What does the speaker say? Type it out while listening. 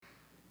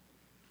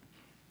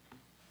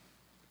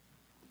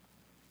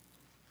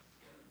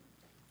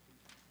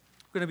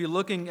We're going to be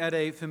looking at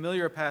a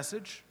familiar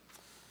passage.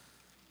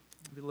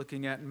 We'll be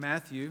looking at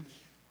Matthew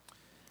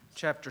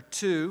chapter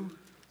 2.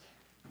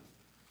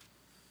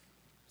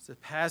 It's a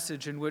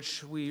passage in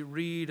which we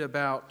read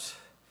about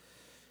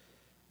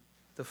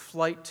the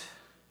flight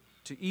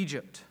to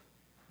Egypt.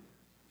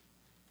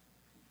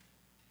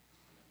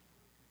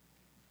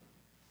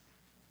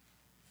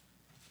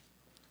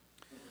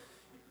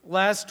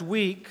 Last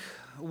week,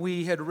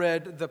 we had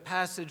read the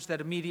passage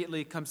that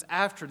immediately comes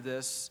after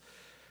this,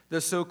 the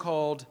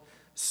so-called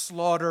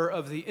slaughter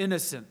of the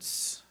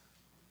innocents.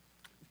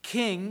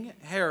 King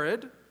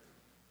Herod,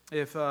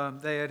 if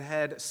they had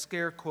had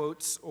scare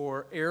quotes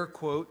or air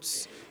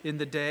quotes in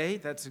the day,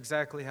 that's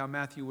exactly how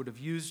Matthew would have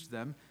used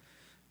them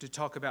to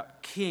talk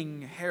about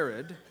King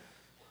Herod,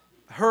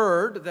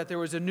 heard that there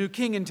was a new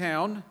king in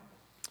town,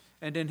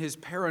 and in his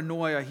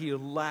paranoia he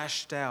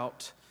lashed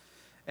out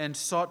and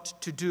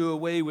sought to do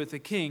away with the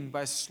king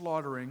by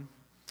slaughtering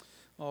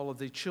all of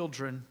the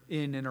children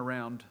in and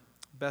around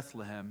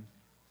Bethlehem.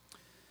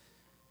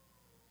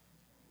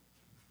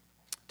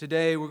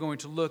 Today we're going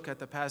to look at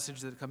the passage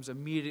that comes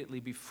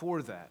immediately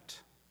before that.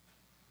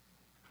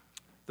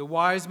 The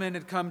wise men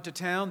had come to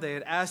town. They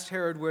had asked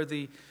Herod where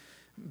the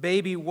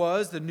baby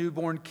was, the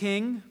newborn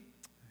king.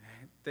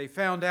 They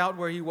found out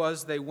where he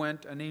was. They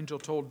went. An angel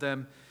told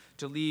them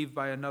to leave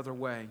by another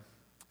way.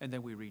 And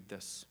then we read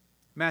this.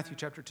 Matthew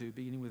chapter 2,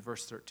 beginning with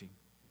verse 13.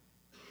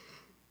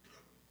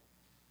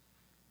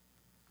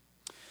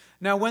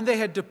 Now when they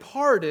had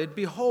departed,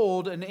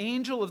 behold, an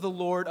angel of the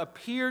Lord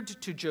appeared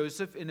to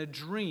Joseph in a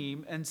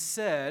dream and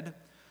said,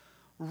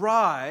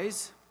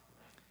 "Rise,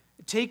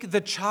 take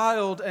the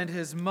child and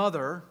his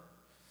mother,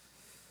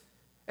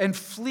 and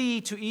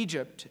flee to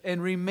Egypt,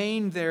 and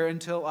remain there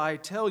until I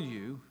tell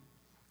you,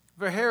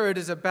 for Herod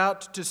is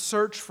about to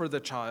search for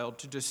the child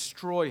to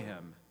destroy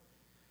him."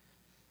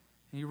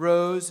 He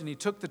rose and he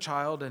took the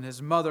child and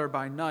his mother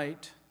by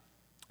night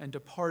and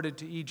departed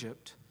to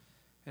Egypt,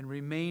 and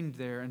remained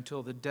there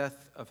until the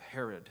death of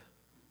Herod.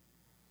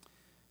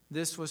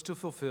 This was to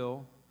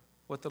fulfill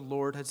what the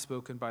Lord had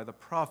spoken by the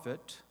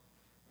prophet,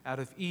 "Out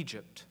of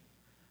Egypt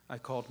I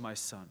called my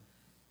son."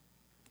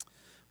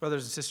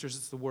 Brothers and sisters,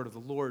 it's the word of the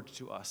Lord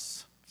to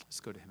us. Let's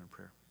go to him in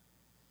prayer.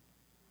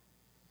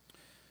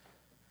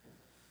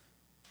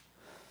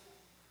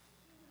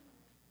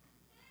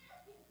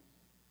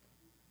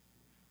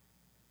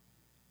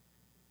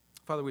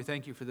 Father, we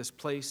thank you for this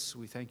place.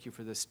 We thank you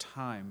for this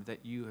time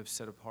that you have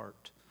set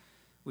apart.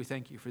 We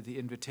thank you for the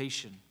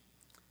invitation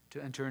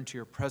to enter into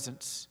your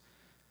presence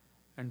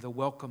and the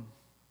welcome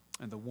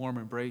and the warm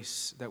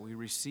embrace that we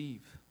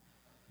receive,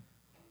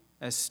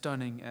 as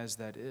stunning as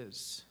that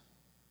is.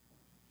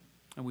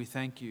 And we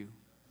thank you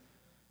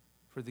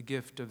for the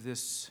gift of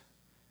this,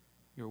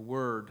 your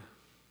word,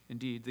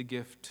 indeed the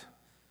gift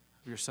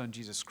of your Son,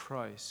 Jesus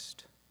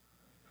Christ.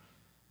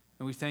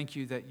 And we thank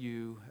you that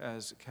you,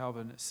 as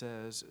Calvin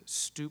says,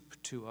 stoop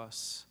to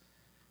us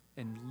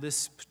and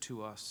lisp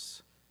to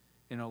us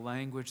in a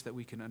language that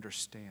we can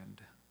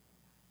understand.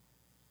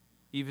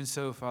 Even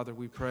so, Father,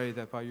 we pray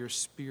that by your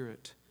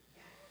Spirit,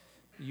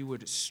 you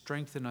would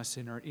strengthen us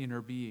in our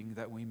inner being,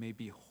 that we may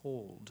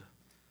behold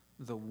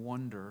the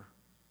wonder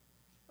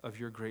of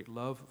your great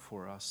love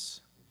for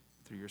us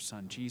through your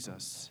Son,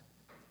 Jesus,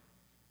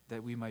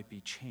 that we might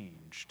be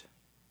changed.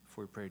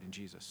 For we prayed in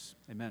Jesus.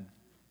 Amen.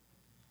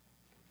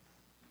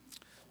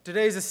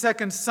 Today is the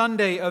second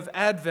Sunday of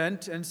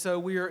Advent, and so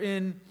we are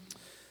in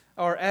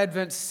our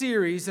Advent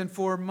series, and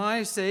for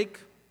my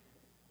sake,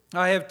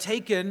 I have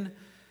taken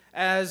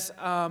as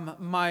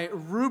my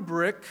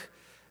rubric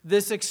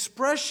this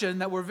expression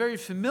that we're very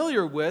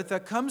familiar with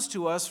that comes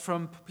to us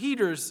from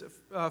Peter's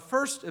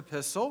first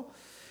epistle,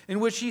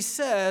 in which he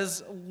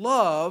says,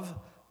 "Love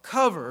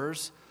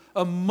covers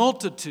a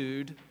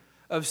multitude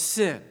of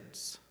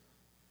sins."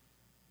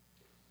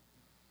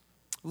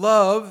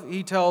 Love,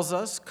 he tells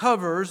us,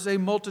 covers a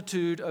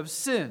multitude of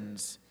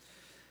sins.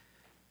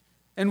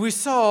 And we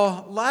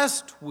saw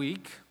last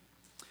week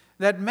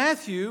that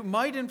Matthew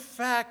might in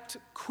fact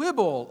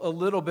quibble a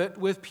little bit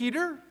with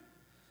Peter,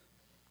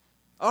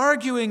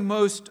 arguing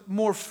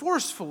more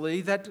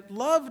forcefully that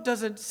love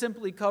doesn't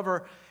simply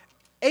cover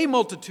a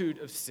multitude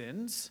of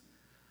sins,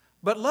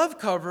 but love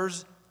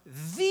covers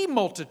the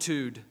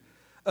multitude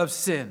of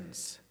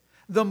sins.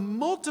 The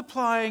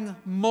multiplying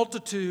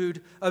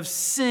multitude of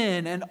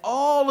sin and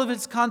all of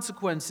its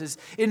consequences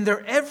in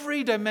their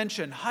every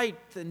dimension,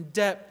 height and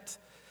depth,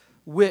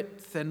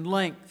 width and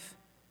length,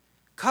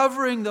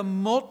 covering the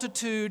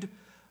multitude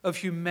of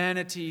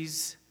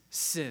humanity's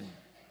sin.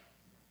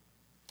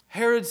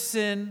 Herod's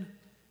sin,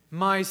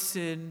 my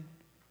sin,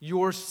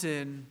 your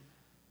sin,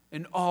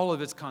 and all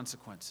of its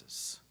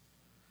consequences.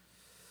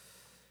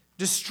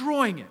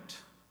 Destroying it,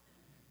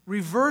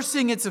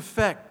 reversing its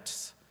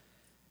effects,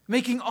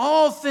 making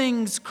all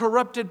things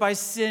corrupted by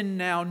sin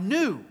now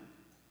new,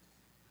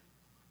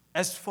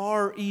 as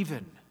far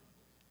even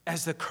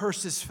as the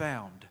curse is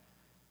found.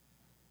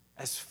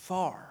 As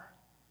far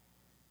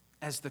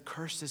as the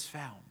curse is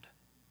found.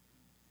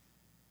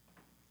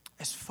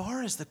 As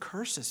far as the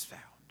curse is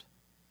found.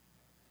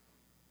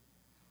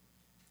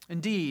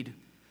 Indeed,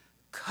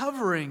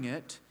 covering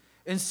it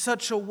in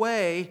such a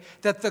way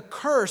that the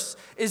curse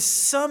is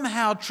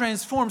somehow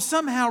transformed,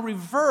 somehow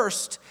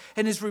reversed,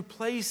 and is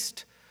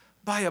replaced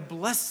by a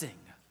blessing.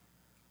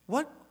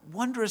 What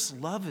wondrous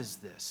love is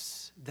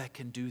this that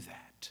can do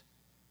that?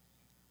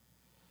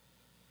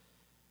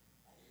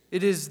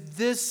 It is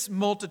this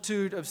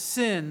multitude of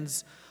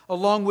sins,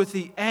 along with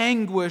the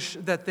anguish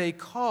that they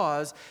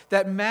cause,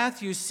 that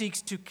Matthew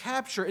seeks to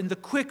capture in the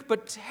quick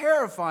but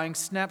terrifying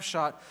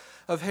snapshot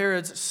of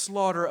Herod's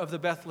slaughter of the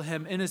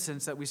Bethlehem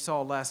innocents that we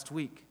saw last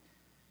week.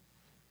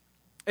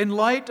 In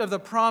light of the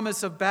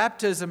promise of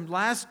baptism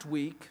last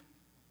week,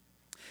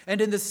 and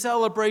in the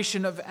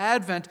celebration of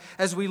Advent,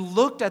 as we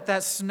looked at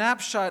that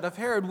snapshot of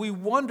Herod, we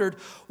wondered,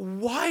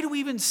 why do we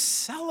even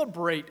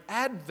celebrate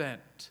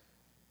Advent?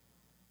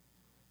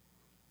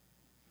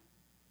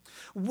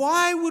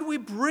 Why would we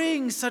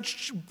bring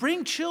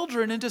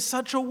children into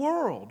such a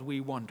world,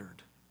 we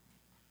wondered.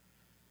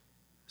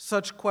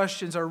 Such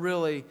questions are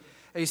really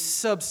a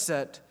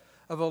subset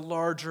of a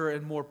larger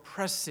and more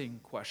pressing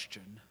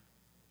question.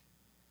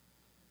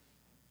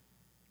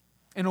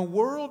 In a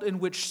world in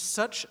which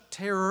such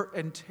terror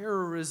and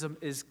terrorism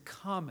is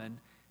common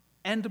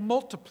and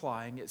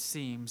multiplying, it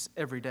seems,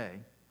 every day,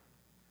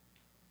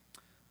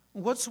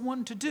 what's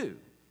one to do?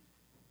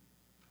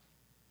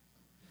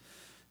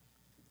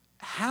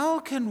 How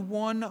can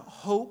one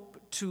hope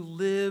to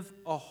live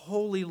a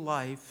holy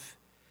life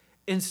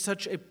in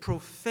such a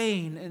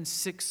profane and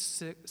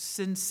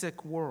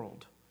sin-sick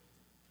world?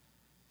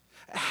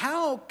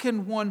 How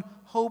can one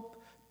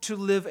hope to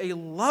live a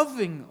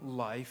loving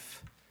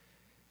life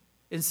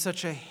in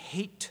such a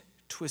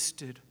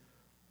hate-twisted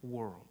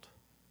world?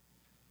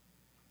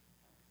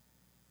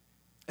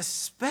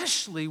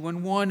 Especially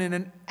when one, in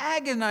an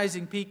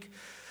agonizing peak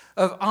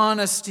of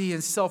honesty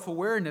and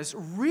self-awareness,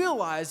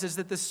 realizes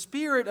that the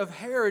spirit of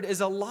Herod is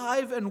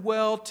alive and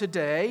well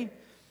today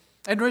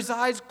and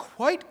resides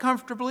quite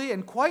comfortably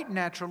and quite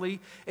naturally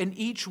in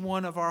each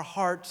one of our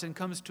hearts and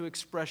comes to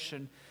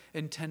expression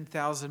in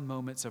 10,000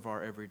 moments of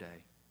our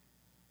everyday.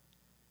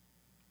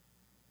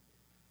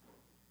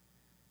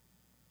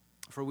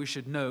 For we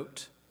should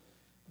note,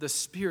 the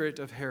spirit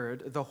of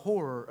Herod, the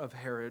horror of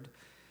Herod,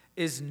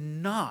 is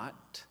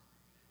not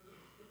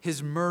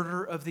his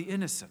murder of the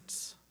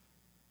innocents,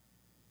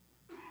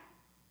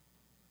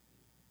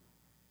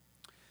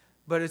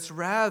 but it's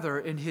rather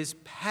in his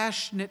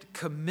passionate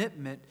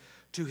commitment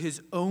to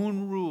his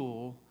own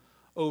rule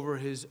over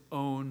his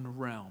own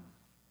realm.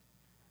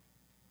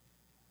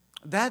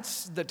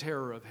 That's the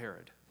terror of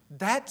Herod.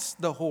 That's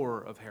the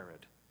horror of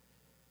Herod.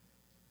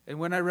 And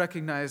when I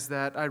recognize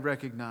that, I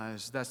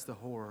recognize that's the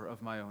horror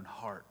of my own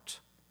heart.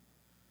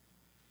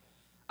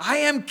 I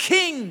am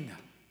king,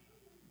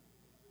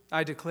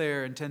 I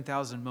declare in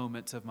 10,000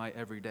 moments of my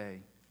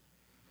everyday.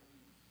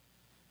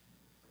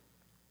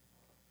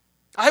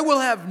 I will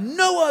have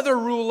no other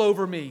rule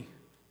over me.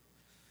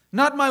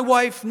 Not my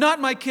wife,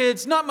 not my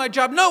kids, not my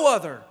job, no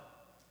other.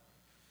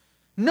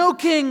 No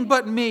king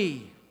but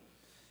me.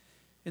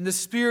 In the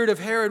spirit of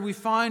Herod, we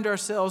find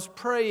ourselves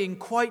praying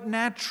quite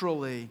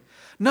naturally.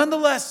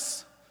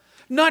 Nonetheless,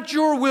 not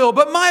your will,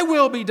 but my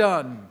will be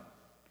done.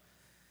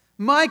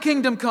 My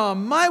kingdom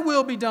come, my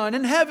will be done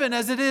in heaven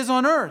as it is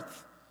on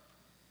earth.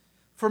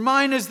 For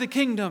mine is the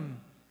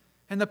kingdom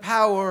and the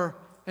power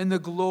and the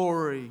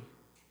glory.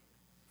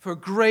 For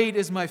great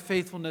is my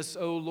faithfulness,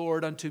 O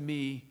Lord, unto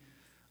me,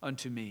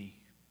 unto me.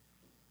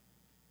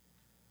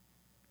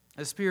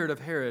 The spirit of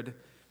Herod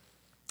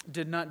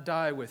did not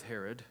die with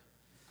Herod,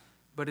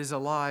 but is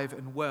alive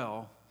and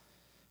well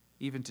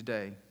even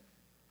today.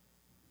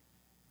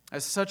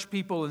 As such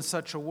people in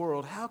such a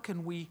world, how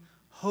can we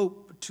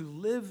hope to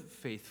live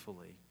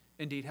faithfully?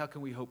 Indeed, how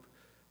can we hope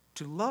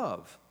to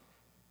love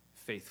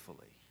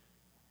faithfully?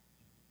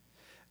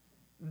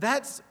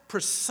 That's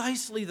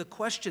precisely the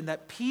question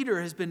that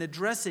Peter has been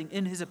addressing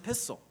in his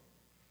epistle.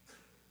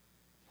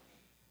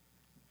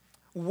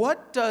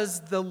 What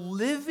does the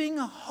living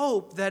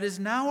hope that is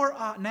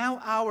now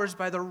ours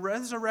by the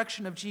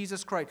resurrection of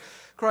Jesus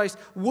Christ,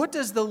 what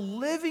does the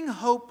living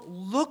hope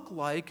look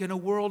like in a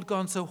world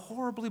gone so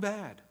horribly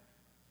bad?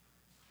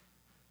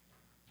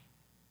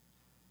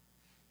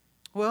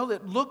 Well,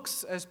 it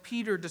looks, as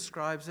Peter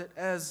describes it,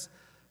 as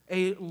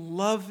a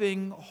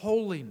loving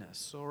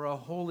holiness or a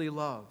holy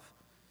love.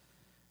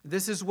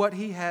 This is what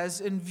he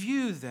has in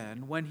view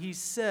then when he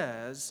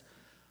says,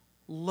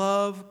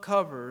 love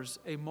covers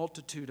a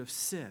multitude of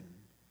sin.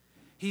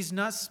 He's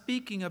not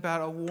speaking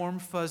about a warm,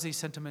 fuzzy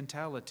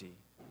sentimentality.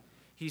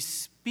 He's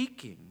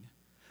speaking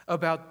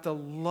about the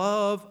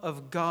love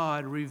of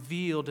God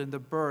revealed in the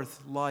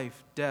birth,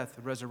 life, death,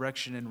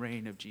 resurrection, and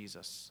reign of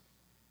Jesus.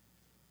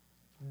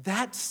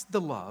 That's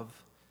the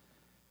love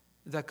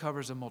that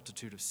covers a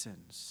multitude of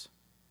sins.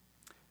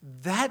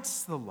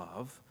 That's the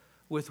love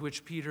with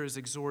which Peter is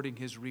exhorting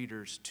his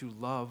readers to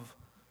love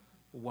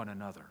one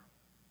another.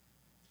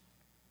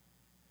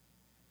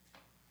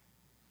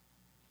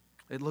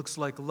 It looks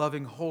like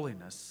loving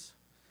holiness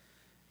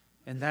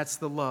And that's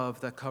the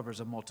love that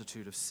covers a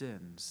multitude of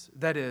sins.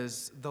 That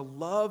is, the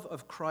love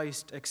of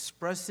Christ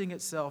expressing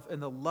itself in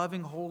the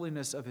loving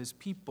holiness of his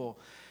people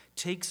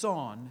takes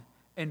on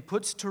and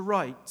puts to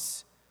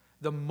rights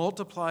the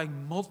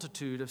multiplying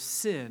multitude of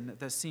sin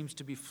that seems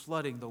to be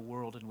flooding the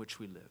world in which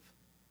we live.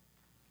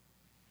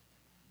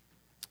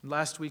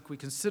 Last week we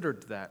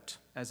considered that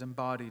as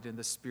embodied in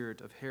the spirit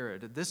of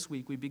Herod. And this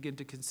week we begin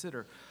to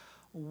consider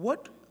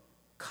what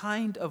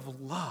kind of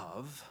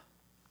love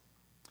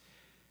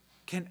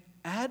can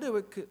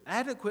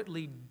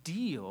adequately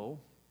deal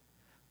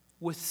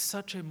with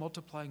such a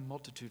multiplying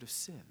multitude of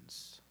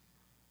sins.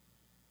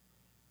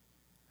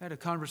 I had a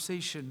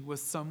conversation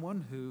with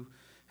someone who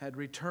had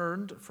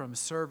returned from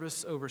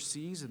service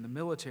overseas in the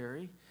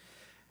military,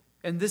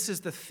 and this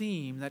is the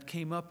theme that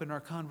came up in our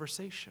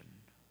conversation.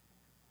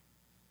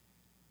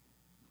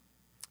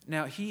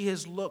 Now, he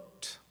has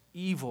looked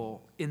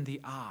evil in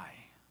the eye,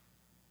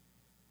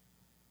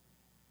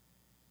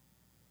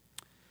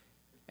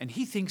 and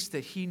he thinks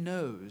that he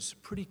knows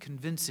pretty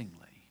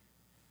convincingly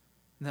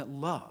that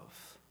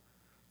love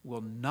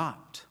will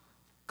not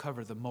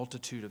cover the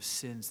multitude of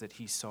sins that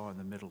he saw in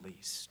the Middle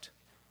East.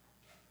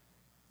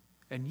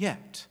 And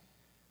yet,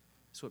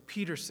 it's what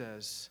Peter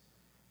says,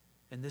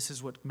 and this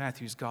is what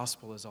Matthew's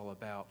gospel is all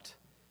about,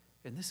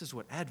 and this is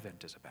what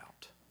Advent is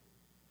about.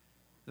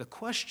 The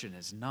question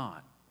is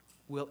not,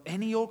 will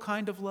any old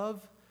kind of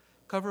love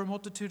cover a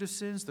multitude of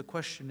sins? The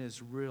question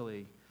is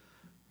really,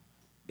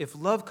 if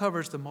love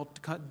covers a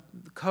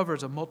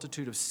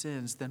multitude of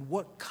sins, then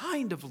what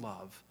kind of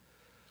love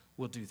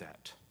will do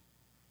that?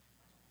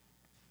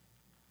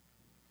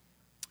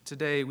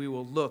 Today we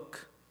will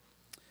look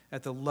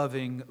at the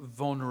loving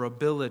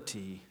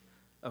vulnerability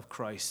of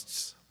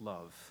Christ's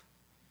love.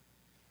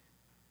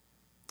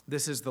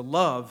 This is the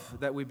love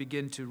that we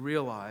begin to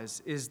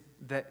realize is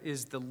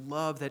the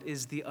love that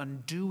is the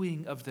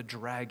undoing of the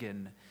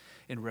dragon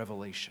in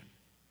Revelation.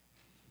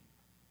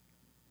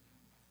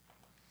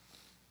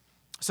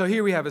 So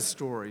here we have a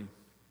story.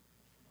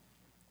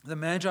 The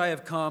Magi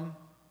have come.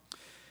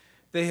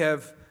 They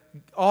have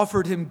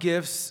offered him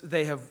gifts.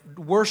 They have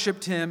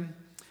worshiped him.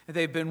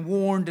 They've been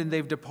warned and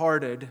they've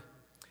departed.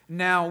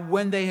 Now,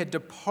 when they had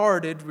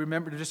departed,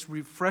 remember, just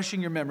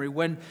refreshing your memory,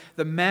 when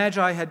the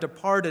Magi had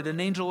departed, an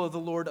angel of the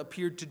Lord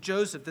appeared to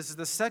Joseph. This is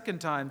the second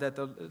time that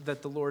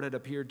the Lord had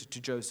appeared to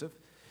Joseph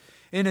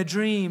in a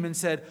dream and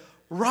said,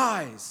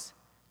 "Rise,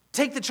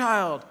 take the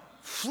child,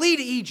 flee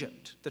to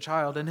Egypt." The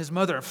child and his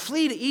mother,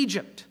 flee to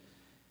Egypt.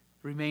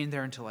 Remain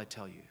there until I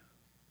tell you.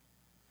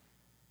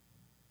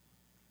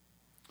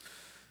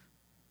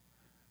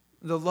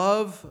 The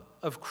love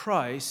of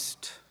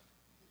Christ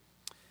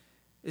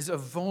is a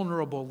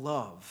vulnerable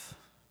love.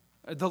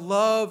 The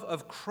love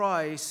of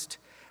Christ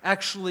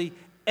actually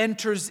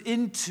enters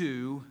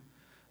into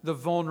the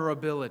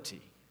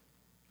vulnerability.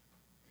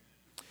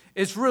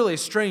 It's really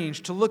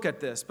strange to look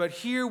at this, but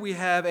here we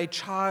have a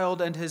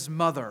child and his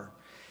mother.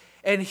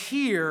 And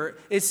here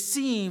it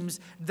seems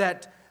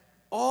that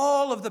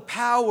all of the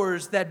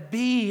powers that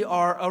be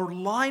are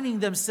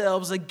aligning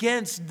themselves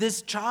against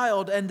this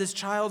child and this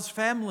child's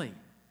family.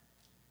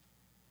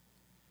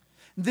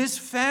 This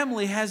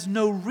family has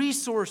no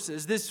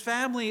resources. This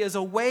family is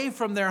away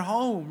from their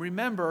home.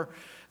 Remember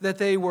that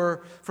they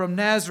were from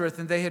Nazareth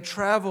and they had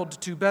traveled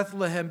to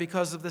Bethlehem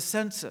because of the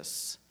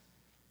census.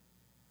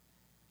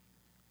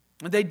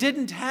 They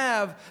didn't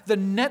have the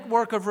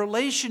network of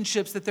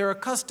relationships that they're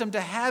accustomed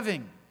to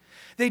having.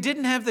 They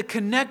didn't have the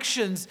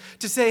connections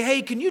to say,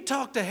 "Hey, can you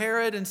talk to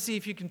Herod and see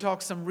if you can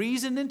talk some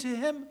reason into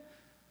him?"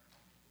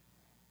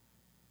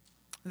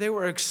 They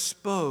were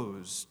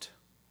exposed.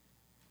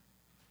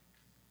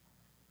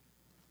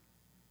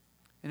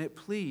 And it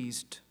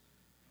pleased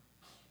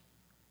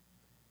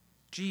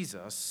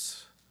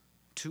Jesus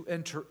to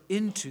enter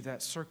into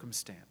that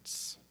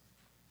circumstance,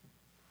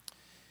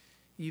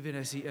 even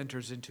as he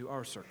enters into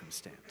our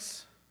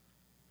circumstance.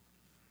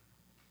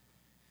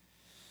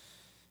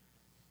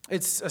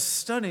 It's a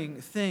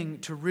stunning thing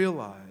to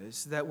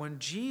realize that when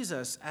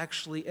Jesus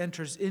actually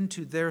enters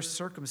into their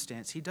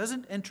circumstance, he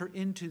doesn't enter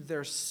into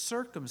their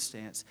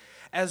circumstance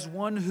as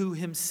one who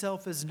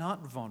himself is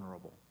not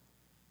vulnerable.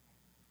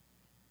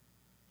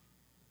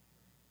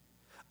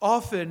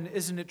 Often,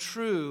 isn't it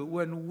true,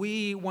 when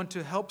we want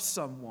to help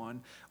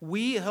someone,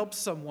 we help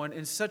someone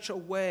in such a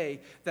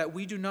way that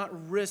we do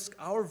not risk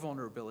our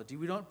vulnerability.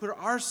 We don't put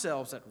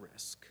ourselves at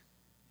risk.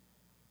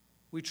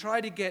 We try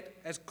to get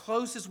as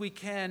close as we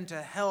can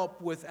to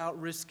help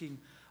without risking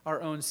our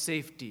own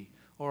safety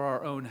or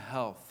our own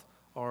health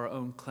or our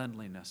own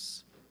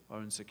cleanliness, our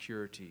own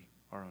security,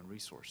 our own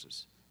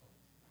resources.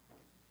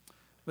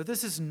 But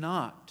this is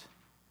not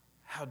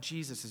how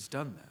Jesus has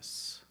done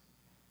this.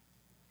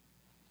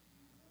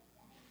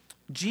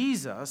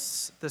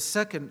 Jesus, the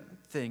second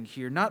thing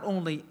here, not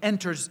only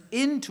enters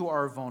into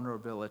our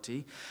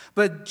vulnerability,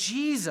 but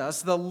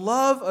Jesus, the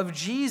love of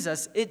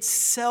Jesus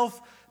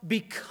itself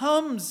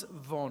becomes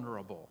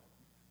vulnerable.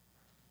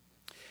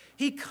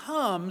 He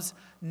comes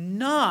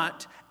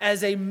not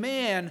as a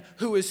man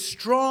who is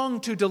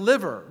strong to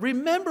deliver.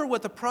 Remember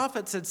what the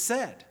prophets had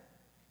said.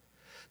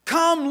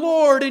 Come,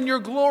 Lord, in your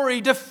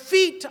glory,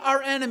 defeat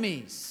our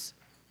enemies.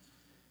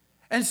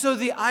 And so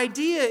the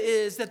idea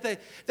is that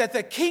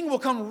the king will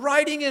come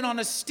riding in on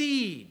a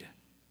steed.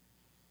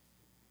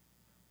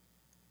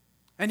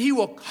 And he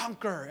will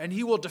conquer and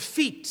he will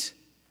defeat.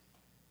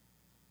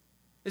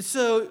 And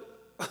so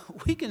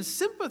we can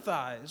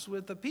sympathize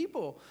with the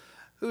people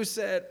who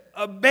said,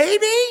 a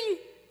baby?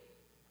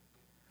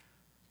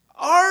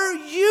 Are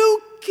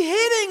you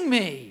kidding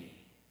me?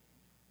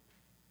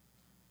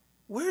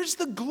 Where's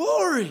the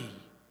glory?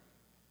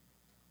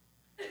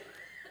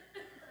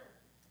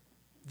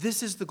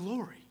 This is the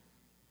glory.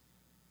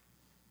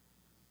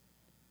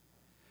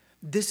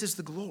 This is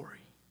the glory.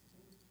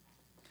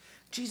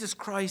 Jesus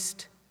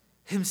Christ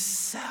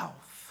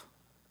himself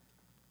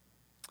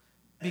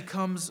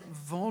becomes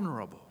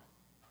vulnerable.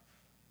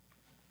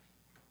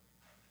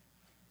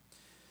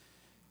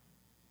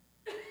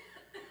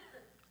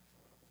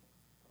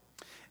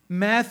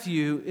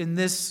 Matthew,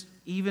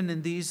 even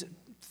in these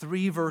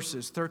 3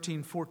 verses,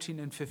 13, 14,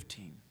 and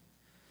 15,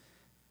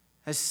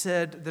 has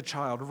said the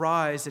child,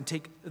 rise and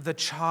take the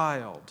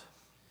child.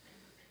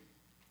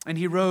 And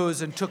he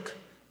rose and took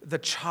the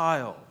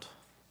child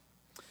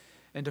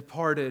and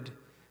departed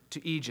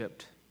to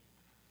Egypt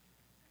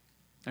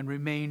and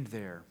remained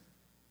there.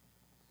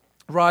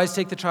 Rise,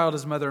 take the child,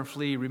 his mother, and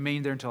flee.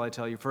 Remain there until I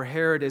tell you. For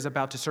Herod is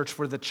about to search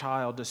for the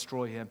child,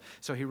 destroy him.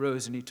 So he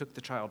rose and he took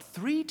the child.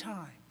 3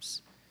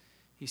 times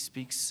he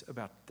speaks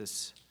about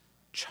this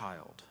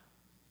child.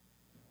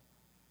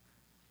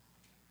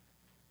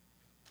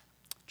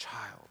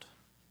 Child.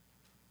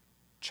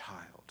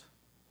 Child.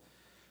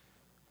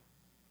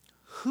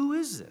 Who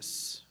is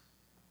this?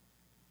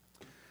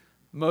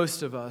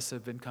 Most of us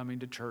have been coming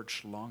to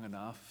church long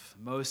enough.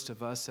 Most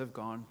of us have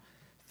gone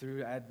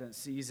through Advent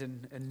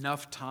season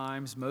enough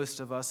times. Most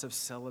of us have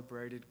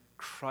celebrated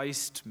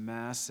Christ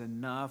Mass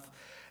enough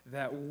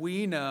that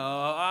we know,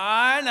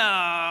 I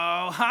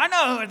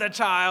know who the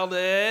child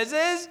is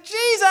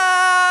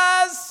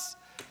Jesus!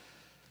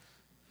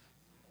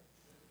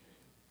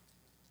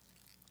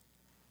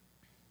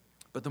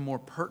 But the more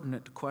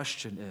pertinent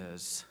question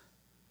is,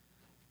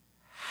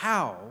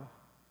 how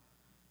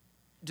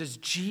does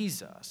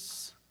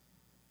Jesus,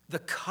 the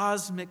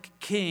cosmic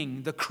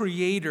king, the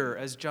creator,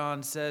 as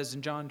John says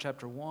in John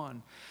chapter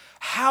 1,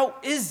 how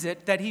is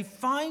it that he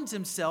finds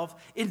himself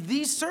in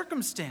these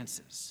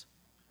circumstances?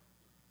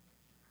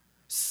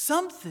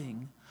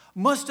 Something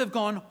must have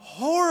gone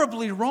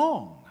horribly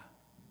wrong.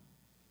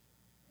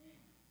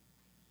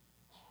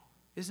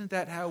 Isn't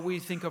that how we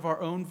think of our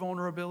own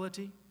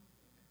vulnerability?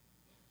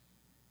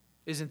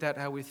 Isn't that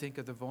how we think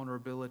of the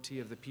vulnerability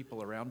of the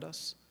people around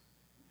us?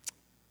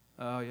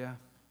 Oh, yeah.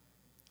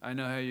 I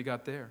know how you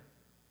got there.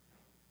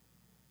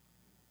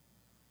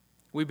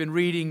 We've been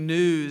reading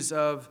news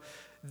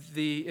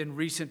in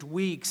recent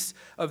weeks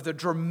of the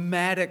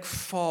dramatic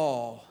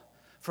fall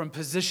from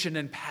position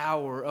and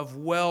power of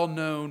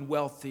well-known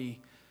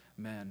wealthy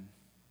men.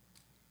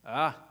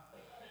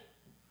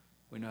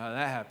 We know how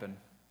that happened.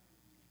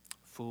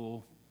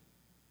 Fool.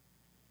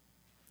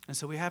 And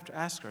so we have to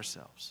ask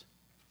ourselves,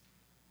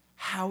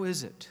 how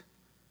is it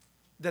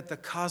that the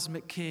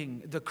cosmic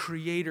king, the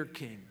creator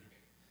king,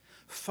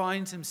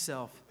 finds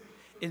himself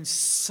in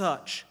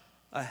such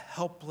a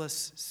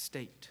helpless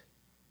state?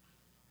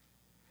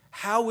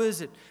 How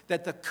is it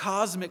that the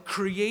cosmic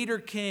creator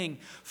king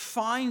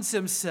finds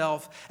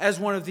himself as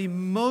one of the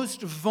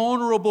most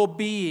vulnerable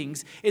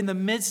beings in the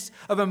midst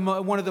of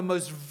one of the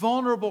most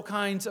vulnerable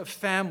kinds of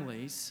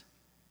families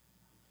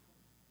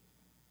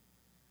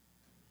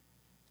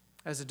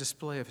as a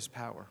display of his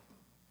power?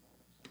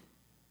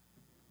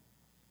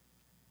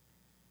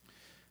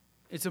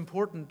 It's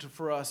important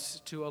for us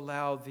to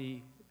allow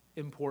the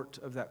import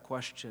of that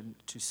question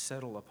to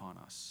settle upon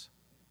us.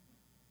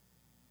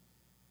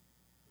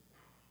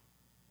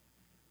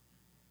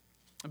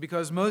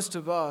 Because most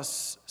of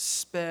us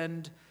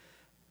spend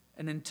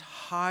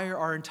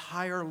our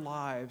entire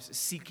lives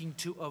seeking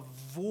to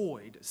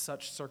avoid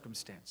such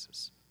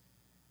circumstances,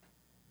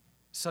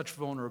 such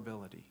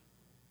vulnerability,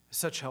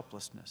 such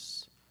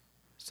helplessness,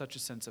 such a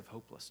sense of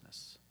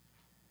hopelessness.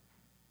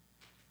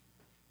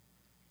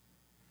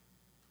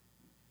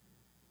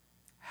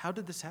 How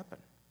did this happen?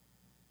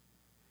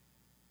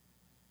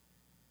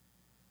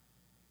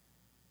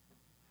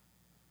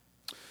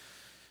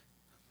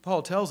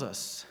 Paul tells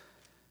us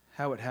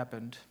how it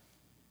happened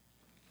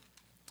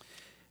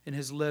in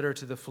his letter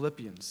to the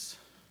Philippians.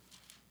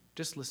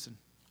 Just listen.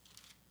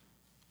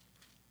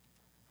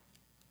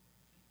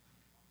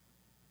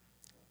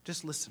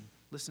 Just listen.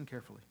 Listen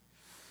carefully.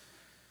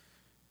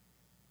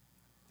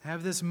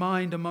 Have this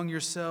mind among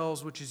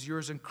yourselves, which is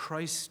yours in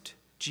Christ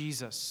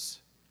Jesus.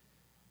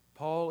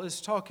 Paul is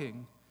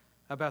talking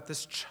about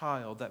this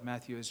child that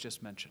Matthew has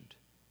just mentioned,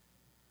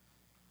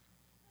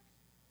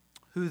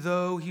 who,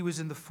 though he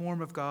was in the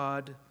form of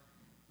God,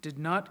 did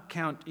not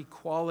count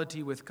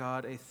equality with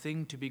God a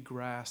thing to be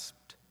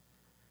grasped,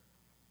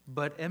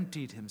 but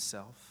emptied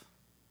himself,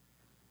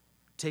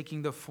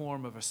 taking the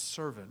form of a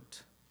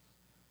servant,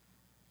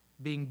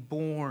 being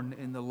born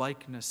in the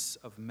likeness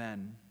of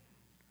men,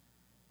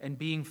 and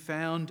being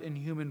found in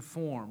human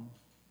form,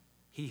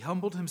 he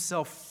humbled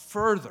himself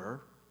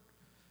further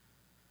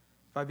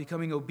by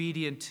becoming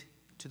obedient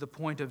to the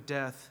point of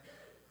death,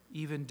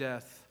 even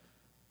death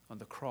on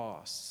the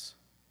cross.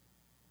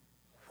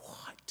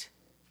 What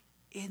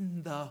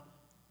in the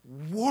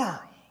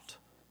world?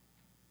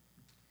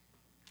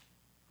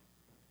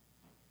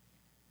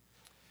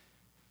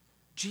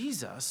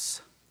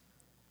 Jesus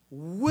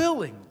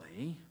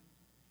willingly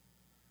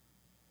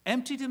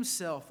emptied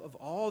himself of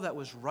all that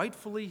was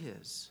rightfully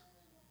his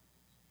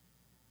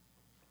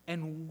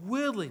and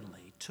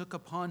willingly took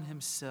upon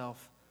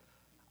himself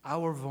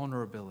our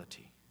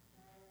vulnerability,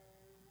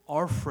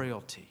 our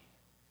frailty,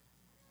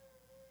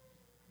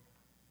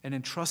 and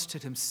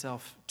entrusted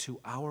himself to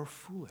our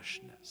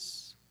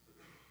foolishness.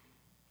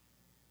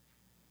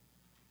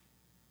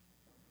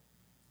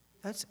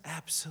 That's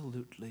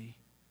absolutely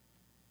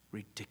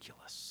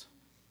ridiculous.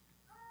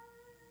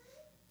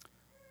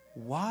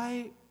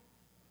 Why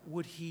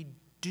would he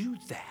do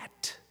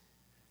that?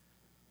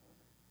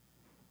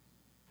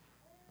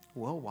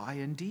 Well, why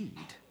indeed?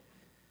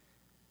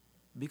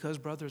 Because,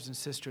 brothers and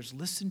sisters,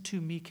 listen to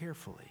me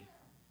carefully.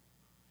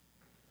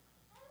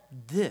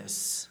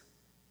 This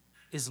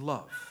is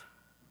love.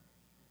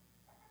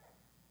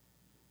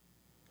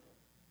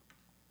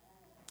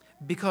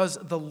 Because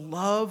the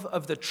love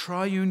of the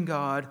triune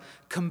God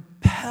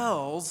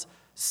compels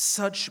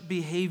such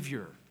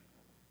behavior.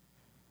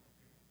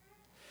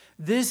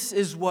 This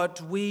is what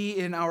we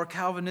in our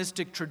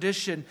Calvinistic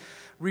tradition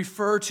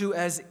refer to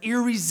as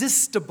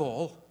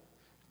irresistible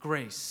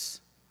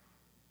grace.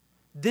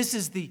 This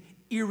is the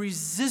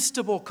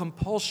irresistible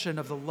compulsion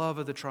of the love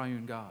of the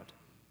triune God.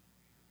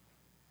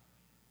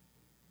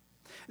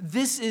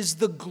 This is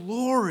the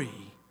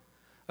glory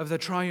of the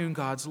triune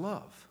God's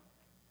love.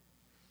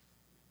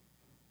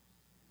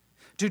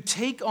 To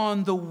take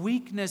on the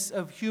weakness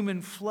of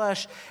human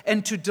flesh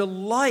and to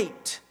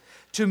delight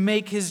to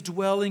make his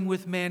dwelling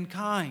with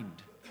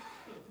mankind.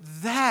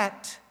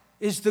 That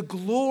is the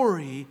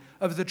glory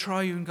of the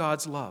triune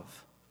God's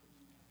love.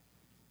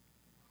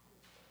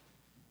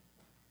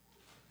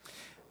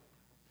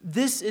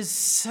 This is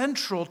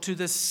central to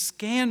the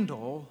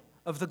scandal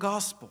of the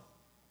gospel.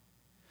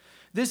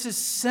 This is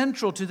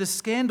central to the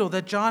scandal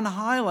that John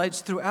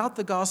highlights throughout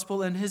the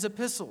gospel and his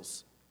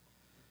epistles.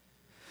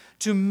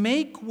 To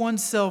make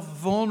oneself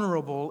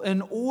vulnerable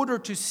in order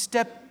to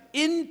step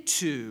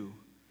into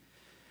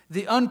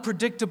the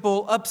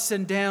unpredictable ups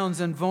and downs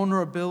and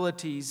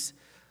vulnerabilities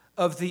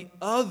of the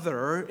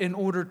other in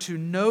order to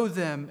know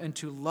them and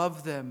to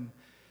love them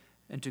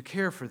and to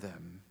care for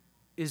them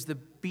is the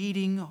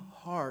beating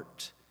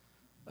heart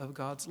of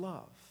God's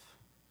love.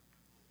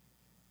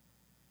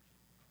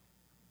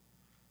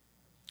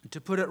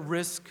 To put at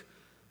risk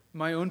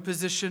my own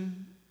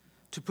position,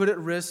 to put at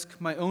risk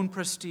my own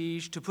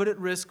prestige, to put at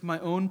risk my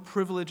own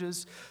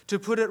privileges, to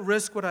put at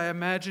risk what I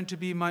imagine to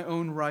be my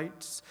own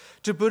rights,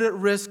 to put at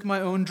risk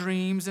my own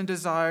dreams and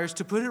desires,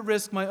 to put at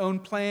risk my own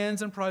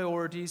plans and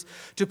priorities,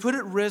 to put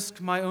at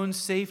risk my own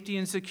safety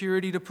and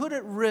security, to put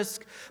at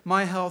risk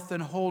my health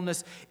and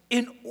wholeness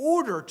in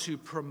order to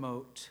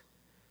promote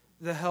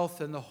the health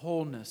and the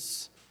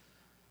wholeness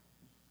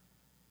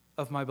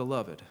of my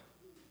beloved,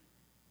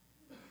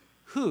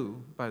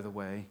 who, by the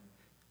way,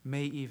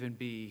 may even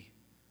be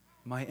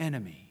my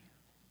enemy.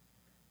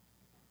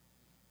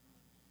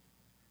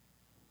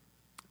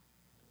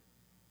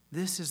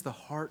 This is the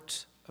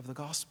heart of the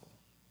gospel.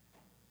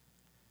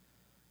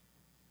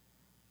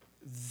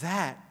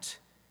 That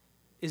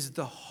is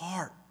the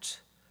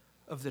heart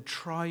of the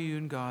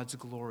triune God's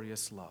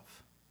glorious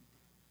love.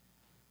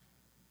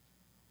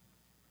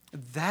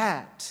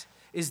 That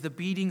is the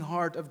beating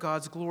heart of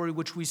God's glory,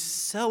 which we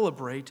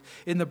celebrate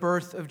in the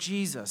birth of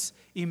Jesus,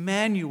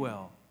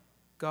 Emmanuel,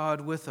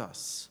 God with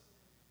us.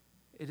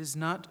 It is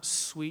not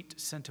sweet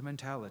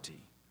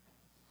sentimentality,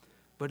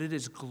 but it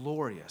is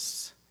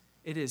glorious.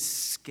 It is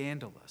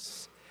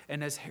scandalous.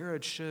 And as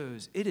Herod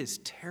shows, it is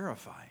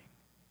terrifying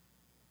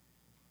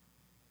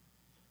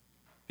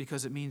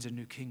because it means a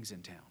new king's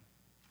in town.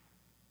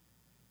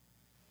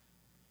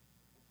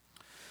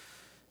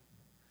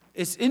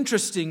 It's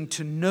interesting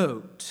to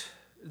note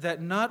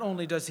that not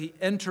only does he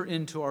enter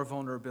into our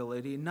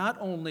vulnerability, not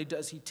only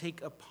does he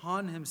take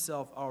upon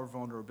himself our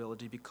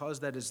vulnerability,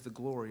 because that is the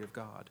glory of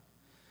God,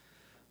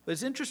 but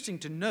it's interesting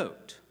to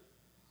note,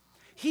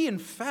 he in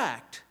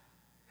fact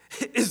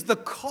is the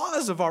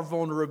cause of our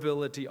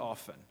vulnerability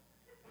often.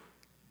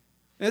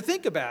 Now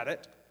think about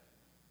it.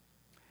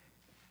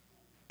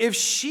 If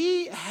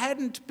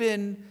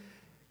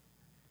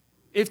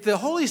the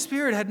Holy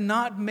Spirit had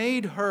not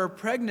made her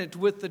pregnant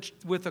with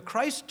a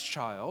Christ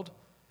child,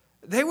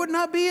 they would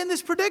not be in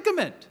this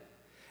predicament.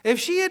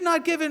 If she had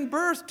not given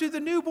birth to the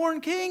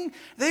newborn king,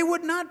 they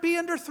would not be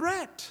under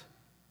threat.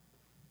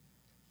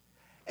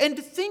 And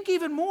to think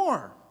even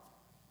more,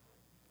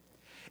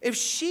 if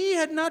she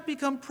had not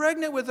become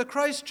pregnant with a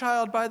Christ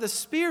child by the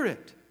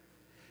Spirit,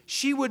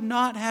 she would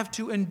not have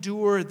to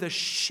endure the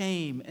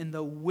shame and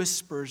the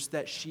whispers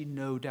that she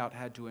no doubt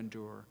had to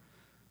endure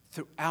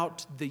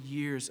throughout the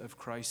years of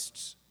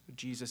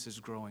Jesus'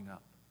 growing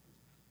up.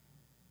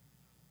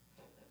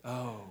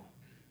 Oh,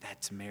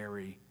 that's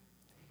Mary.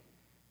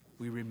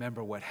 We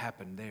remember what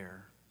happened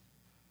there.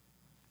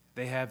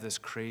 They have this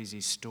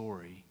crazy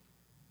story,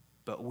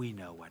 but we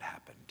know what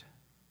happened.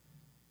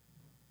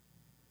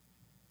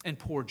 And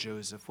poor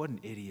Joseph, what an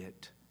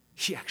idiot.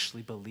 He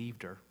actually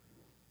believed her.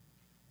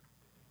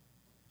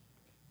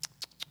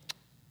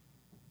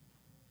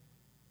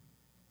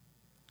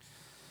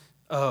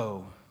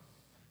 Oh,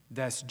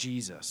 that's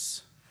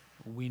Jesus.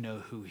 We know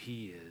who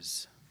he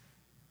is.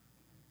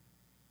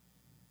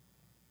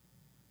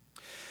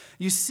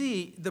 You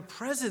see, the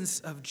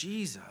presence of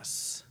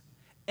Jesus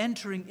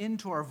entering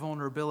into our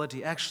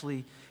vulnerability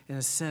actually, in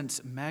a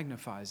sense,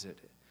 magnifies it.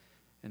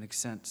 In a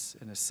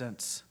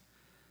sense,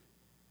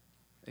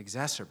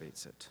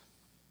 exacerbates it.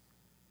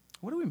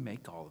 What do we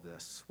make all of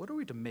this? What are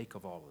we to make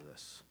of all of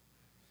this?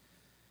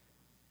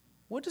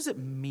 What does it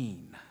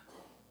mean?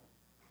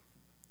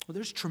 Well,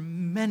 there's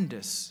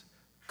tremendous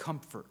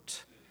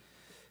comfort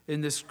in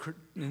this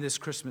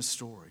Christmas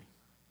story.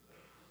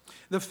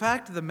 The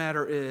fact of the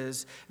matter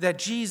is that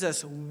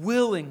Jesus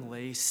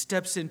willingly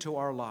steps into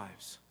our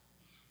lives.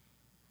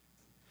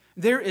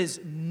 There is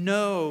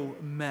no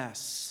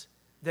mess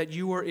that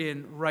you are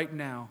in right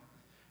now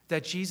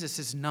that Jesus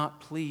is not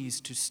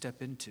pleased to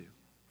step into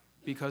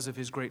because of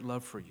his great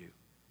love for you.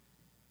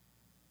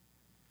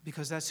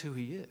 Because that's who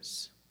he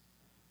is.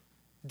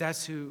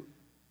 That's who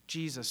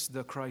Jesus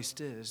the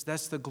Christ is.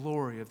 That's the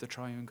glory of the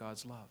triune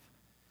God's love.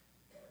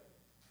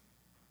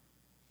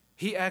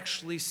 He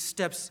actually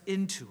steps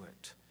into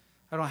it.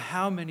 I don't know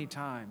how many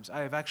times I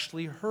have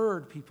actually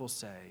heard people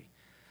say,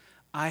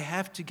 I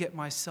have to get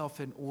myself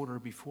in order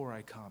before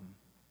I come.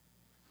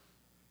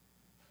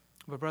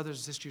 But brothers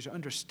and sisters,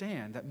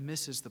 understand that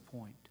misses the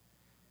point.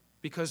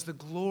 Because the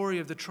glory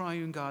of the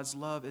triune God's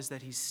love is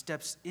that he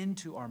steps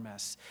into our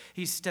mess.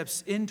 He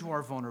steps into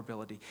our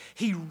vulnerability.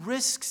 He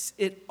risks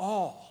it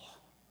all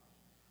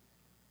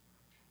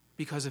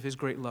because of his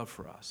great love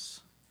for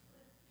us.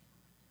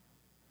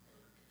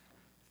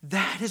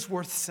 That is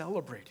worth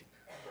celebrating.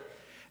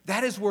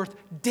 That is worth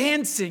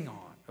dancing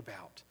on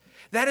about.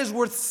 That is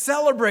worth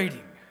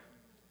celebrating.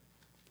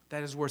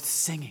 That is worth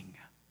singing.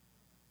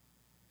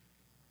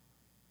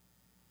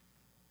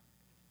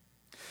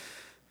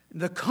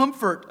 The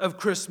comfort of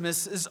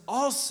Christmas is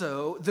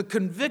also the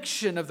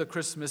conviction of the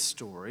Christmas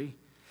story,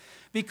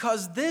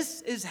 because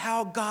this is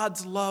how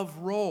God's love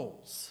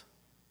rolls.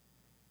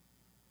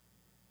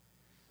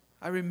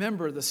 I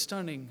remember the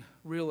stunning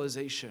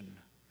realization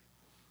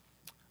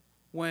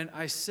when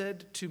I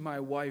said to my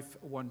wife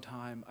one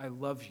time, I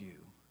love you.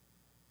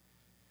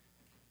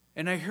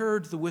 And I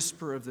heard the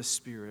whisper of the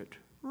Spirit,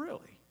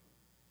 really?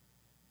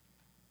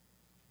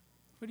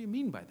 What do you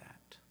mean by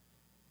that?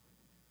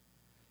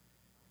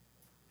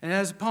 And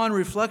as upon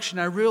reflection,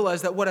 I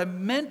realized that what I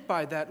meant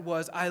by that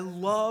was I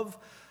love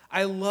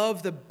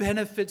the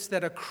benefits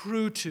that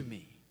accrue to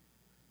me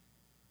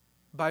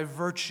by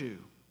virtue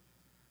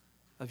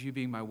of you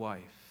being my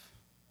wife.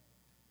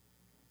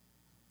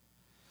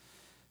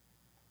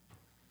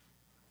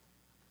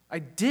 I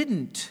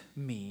didn't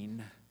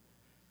mean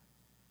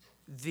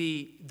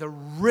the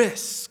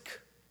risk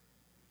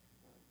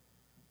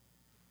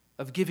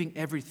of giving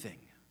everything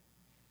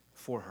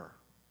for her.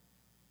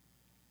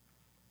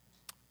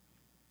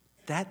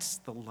 That's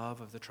the love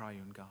of the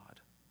triune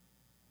God.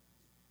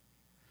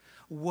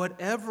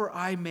 Whatever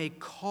I may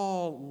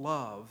call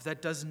love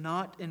that does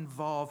not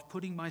involve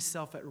putting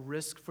myself at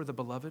risk for the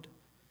beloved,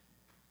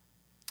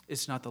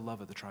 it's not the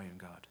love of the triune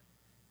God.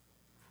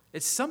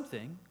 It's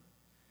something.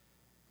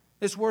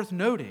 It's worth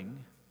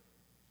noting,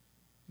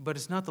 but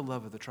it's not the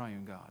love of the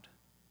triune God.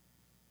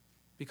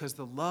 Because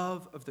the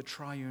love of the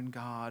triune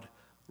God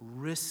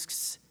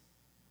risks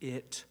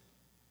it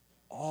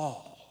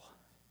all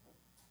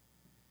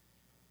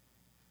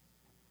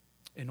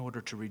in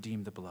order to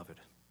redeem the beloved.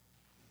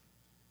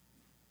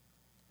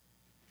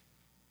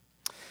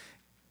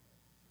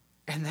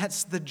 And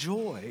that's the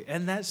joy,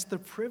 and that's the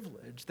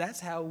privilege. That's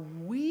how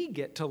we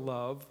get to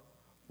love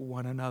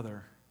one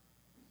another.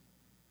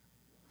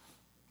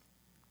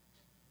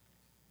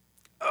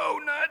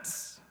 Oh,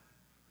 nuts!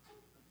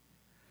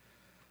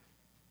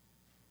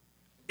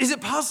 Is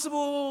it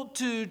possible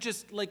to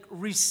just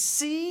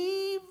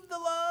receive the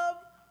love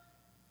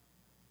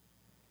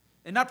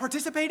and not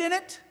participate in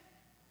it?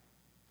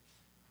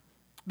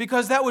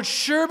 Because that would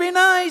sure be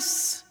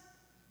nice.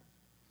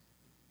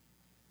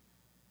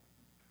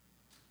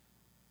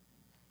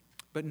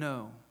 But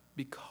no,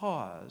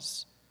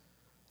 because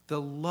the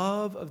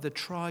love of the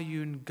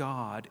triune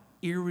God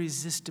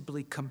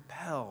irresistibly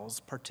compels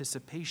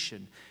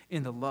participation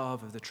in the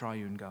love of the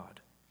triune God.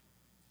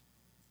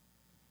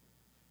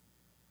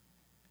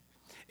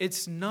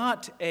 It's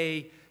not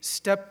a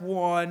step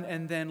one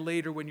and then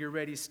later when you're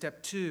ready,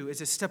 step two.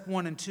 It's a step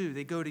one and two.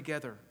 They go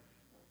together.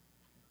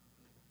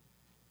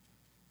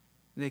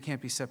 They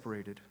can't be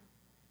separated.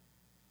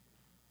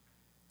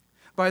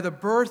 By the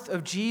birth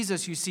of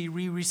Jesus, you see,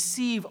 we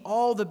receive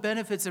all the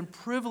benefits and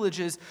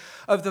privileges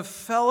of the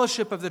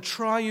fellowship of the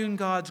triune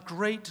God's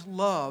great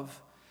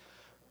love,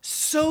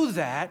 so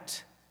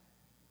that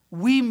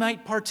we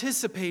might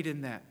participate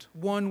in that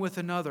one with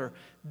another.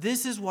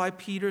 This is why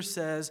Peter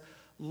says,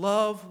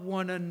 love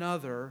one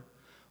another,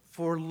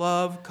 for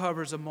love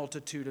covers a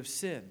multitude of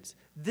sins.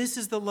 This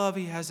is the love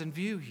he has in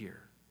view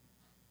here.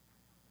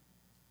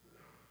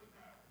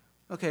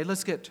 Okay,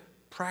 let's get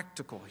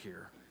practical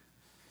here.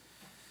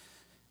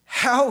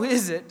 How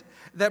is it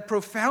that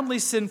profoundly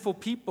sinful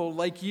people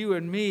like you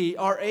and me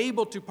are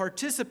able to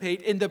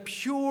participate in the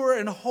pure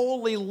and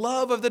holy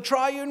love of the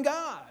triune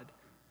God?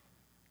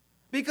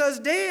 Because,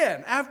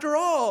 Dan, after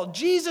all,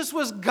 Jesus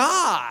was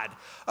God.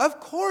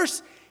 Of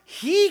course,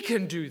 he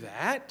can do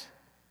that.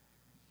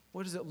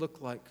 What does it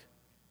look like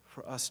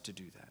for us to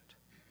do that?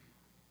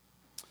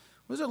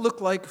 What does it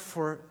look like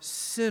for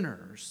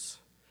sinners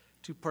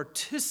to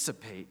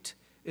participate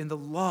in the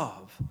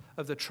love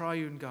of the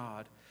triune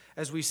God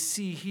as we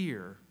see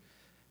here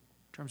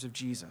in terms of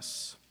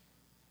Jesus?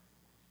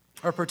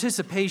 Our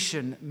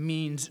participation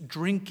means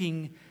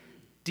drinking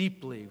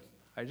deeply.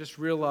 I just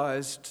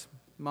realized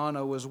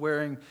Mana was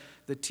wearing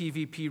the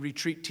TVP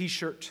Retreat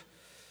t-shirt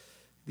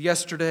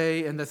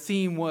yesterday, and the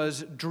theme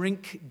was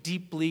drink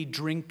deeply,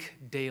 drink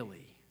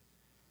daily.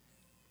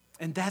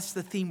 And that's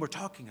the theme we're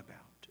talking about.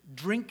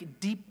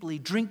 Drink deeply,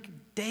 drink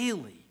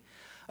daily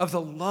of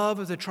the love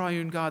of the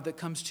triune God that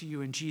comes to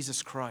you in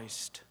Jesus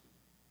Christ,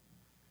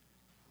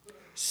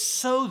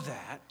 so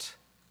that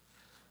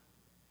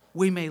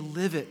we may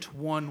live it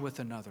one with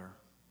another.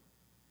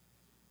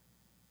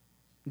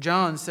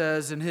 John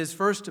says in his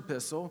first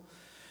epistle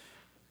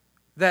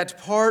that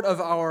part of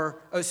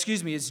our,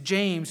 it's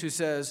James who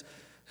says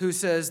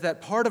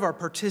that part of our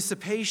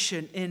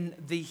participation in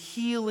the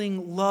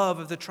healing love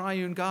of the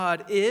triune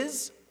God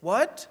is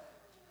what?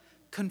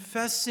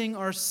 Confessing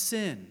our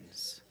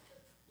sins.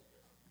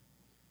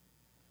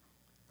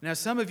 Now,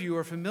 some of you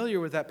are familiar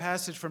with that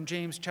passage from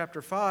James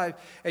chapter 5,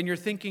 and you're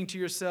thinking to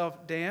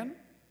yourself, Dan,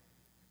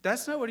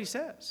 that's not what he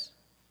says.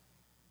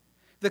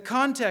 The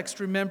context,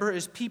 remember,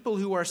 is people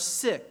who are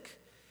sick.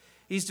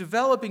 He's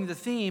developing the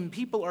theme,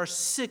 people are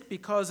sick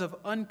because of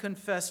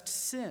unconfessed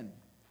sin.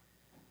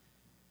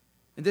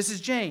 And this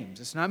is James,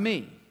 it's not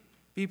me.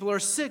 People are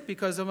sick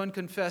because of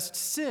unconfessed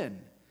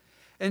sin.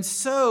 And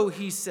so,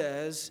 he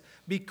says,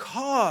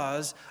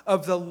 because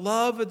of the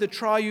love of the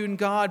triune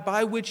God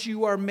by which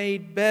you are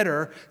made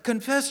better,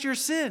 confess your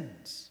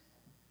sins.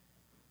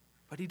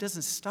 But he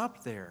doesn't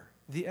stop there.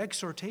 The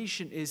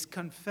exhortation is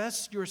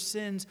confess your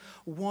sins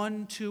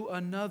one to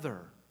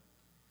another.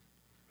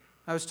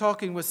 I was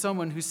talking with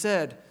someone who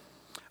said,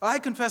 I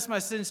confess my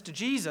sins to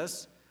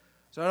Jesus,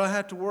 so I don't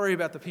have to worry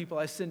about the people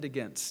I sinned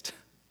against,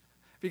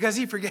 because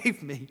he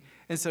forgave me,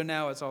 and so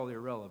now it's all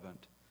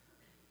irrelevant.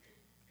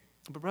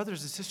 But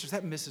brothers and sisters,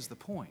 that misses the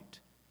point.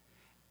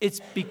 It's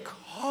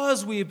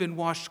because we have been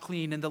washed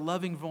clean in the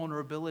loving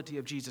vulnerability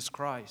of Jesus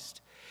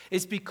Christ.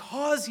 It's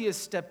because he has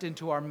stepped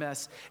into our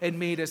mess and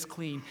made us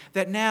clean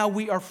that now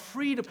we are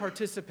free to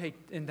participate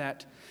in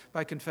that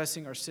by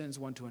confessing our sins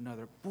one to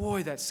another.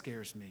 Boy, that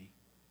scares me.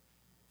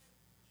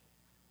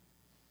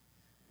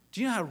 Do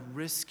you know how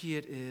risky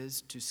it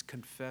is to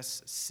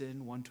confess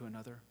sin one to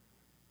another?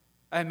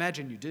 I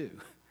imagine you do,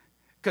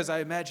 because I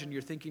imagine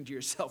you're thinking to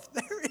yourself,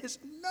 there is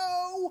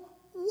no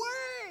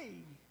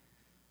way.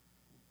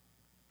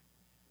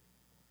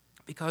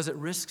 Because it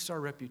risks our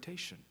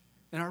reputation,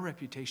 and our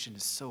reputation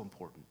is so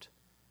important.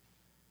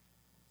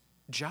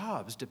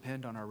 Jobs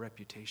depend on our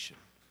reputation.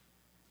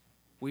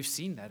 We've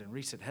seen that in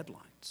recent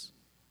headlines.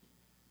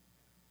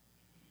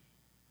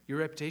 Your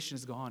reputation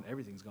is gone,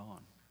 everything's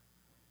gone.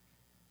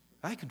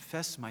 I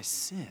confess my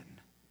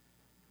sin,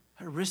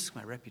 I risk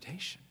my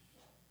reputation.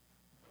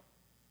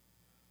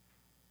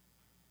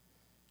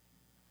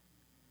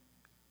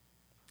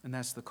 And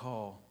that's the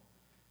call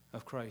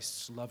of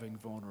Christ's loving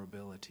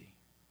vulnerability.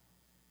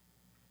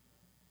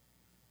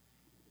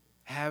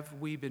 Have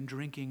we been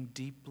drinking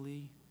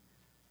deeply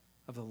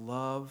of the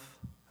love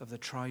of the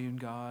triune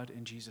God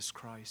in Jesus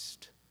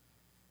Christ?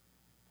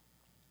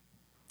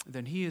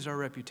 Then he is our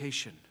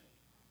reputation,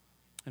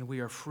 and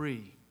we are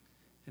free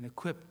and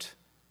equipped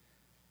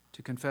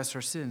to confess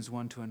our sins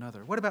one to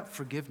another. What about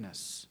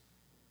forgiveness?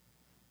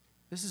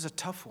 This is a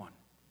tough one.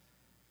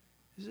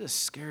 This is a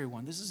scary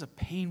one. This is a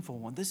painful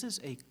one. This is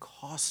a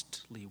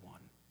costly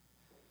one.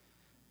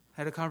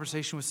 I had a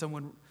conversation with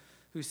someone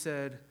who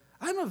said,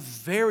 I'm a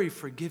very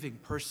forgiving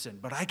person,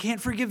 but I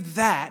can't forgive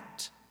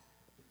that.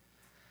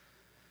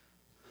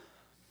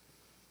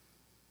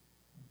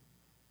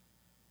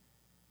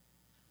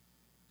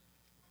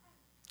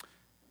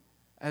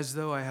 As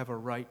though I have a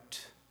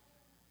right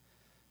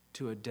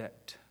to a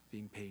debt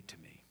being paid to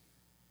me.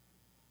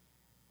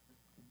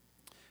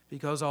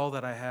 Because all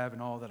that I have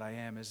and all that I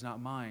am is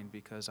not mine,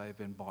 because I have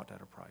been bought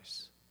at a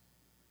price.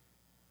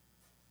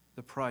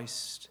 The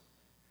price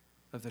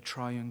of the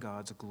triune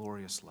God's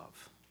glorious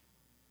love.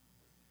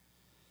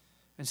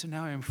 And so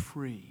now I am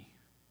free.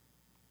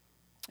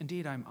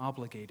 Indeed, I am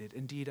obligated.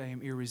 Indeed, I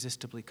am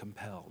irresistibly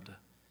compelled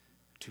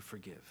to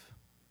forgive.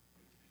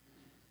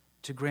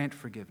 to grant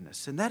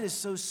forgiveness. And that is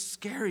so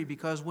scary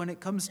because when it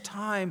comes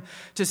time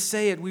to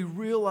say it, we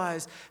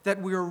realize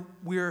that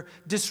we're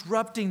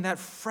disrupting that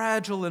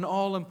fragile and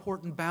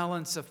all-important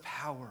balance of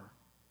power.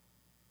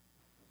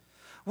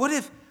 What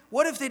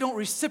if they don't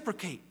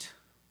reciprocate?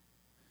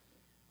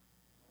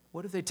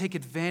 What if they take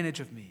advantage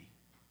of me?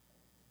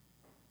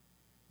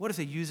 What if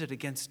they use it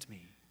against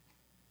me?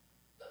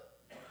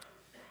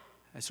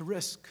 That's a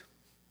risk.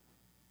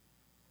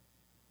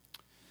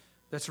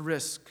 That's a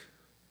risk.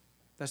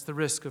 That's the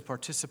risk of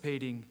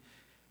participating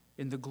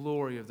in the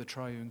glory of the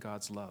triune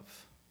God's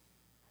love.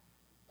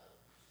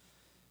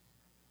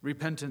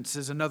 Repentance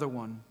is another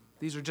one.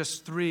 These are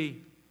just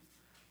three.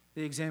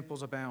 The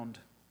examples abound.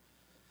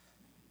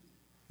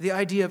 The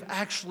idea of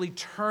actually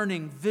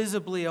turning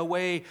visibly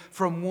away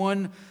from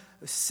one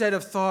set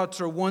of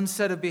thoughts or one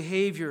set of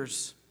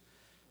behaviors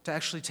to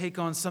actually take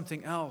on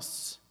something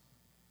else.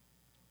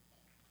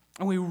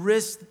 And we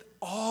risk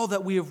all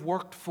that we have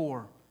worked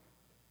for,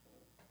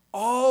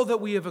 all that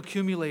we have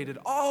accumulated,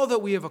 all that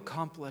we have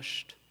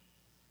accomplished.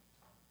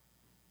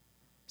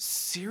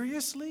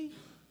 Seriously?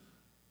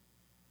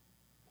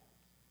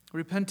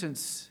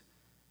 Repentance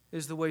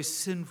is the way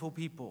sinful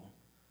people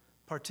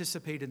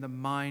participate in the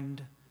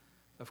mind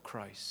of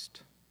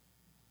Christ.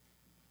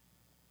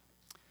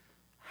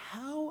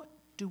 How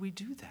do we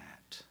do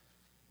that?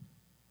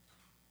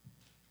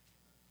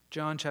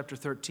 John chapter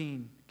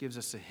 13 gives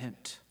us a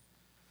hint.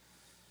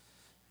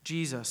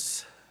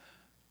 Jesus,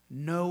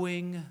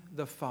 knowing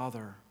the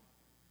Father,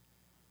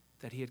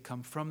 that he had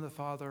come from the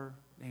Father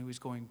and he was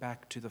going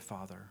back to the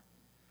Father,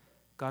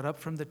 got up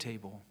from the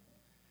table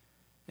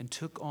and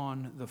took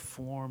on the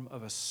form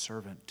of a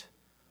servant,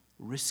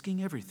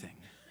 risking everything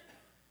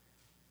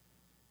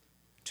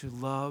to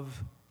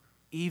love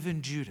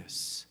even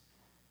Judas,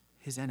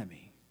 his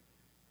enemy.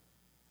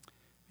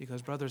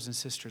 Because, brothers and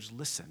sisters,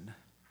 listen,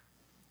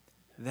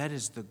 that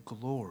is the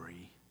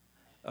glory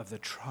of the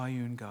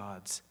triune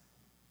God's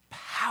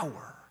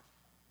power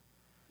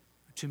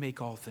to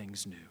make all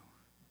things new.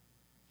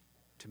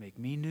 To make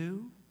me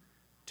new,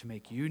 to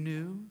make you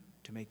new,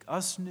 to make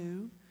us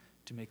new,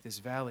 to make this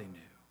valley new.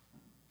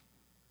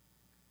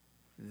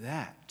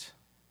 That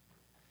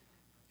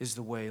is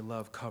the way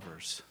love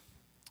covers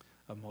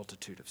a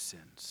multitude of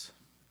sins.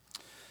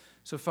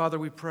 So, Father,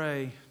 we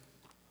pray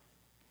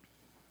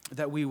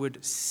that we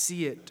would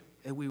see it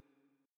and we